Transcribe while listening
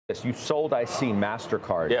You sold, I see,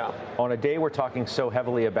 Mastercard. Yeah. On a day we're talking so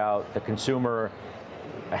heavily about the consumer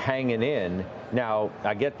hanging in. Now,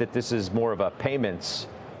 I get that this is more of a payments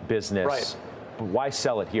business. Right. But why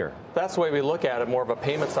sell it here? That's the way we look at it, more of a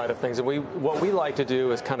payment side of things. And what we like to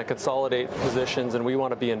do is kind of consolidate positions, and we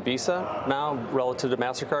want to be in Visa now relative to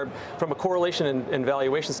MasterCard. From a correlation and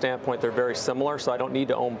valuation standpoint, they're very similar, so I don't need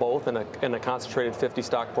to own both in a concentrated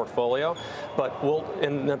 50-stock portfolio. But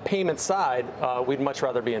in the payment side, we'd much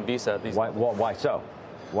rather be in Visa. Why so?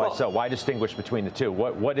 Why distinguish between the two?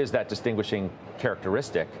 What is that distinguishing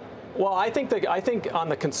characteristic? Well, I think on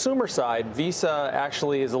the consumer side, Visa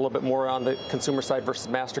actually is a little bit more on the consumer side versus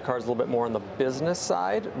MasterCard is a little bit more on the business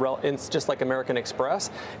side. It's just like American Express.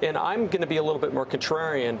 And I'm going to be a little bit more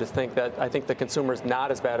contrarian to think that I think the consumer is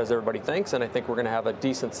not as bad as everybody thinks, and I think we're going to have a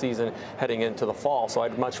decent season heading into the fall. So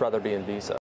I'd much rather be in Visa.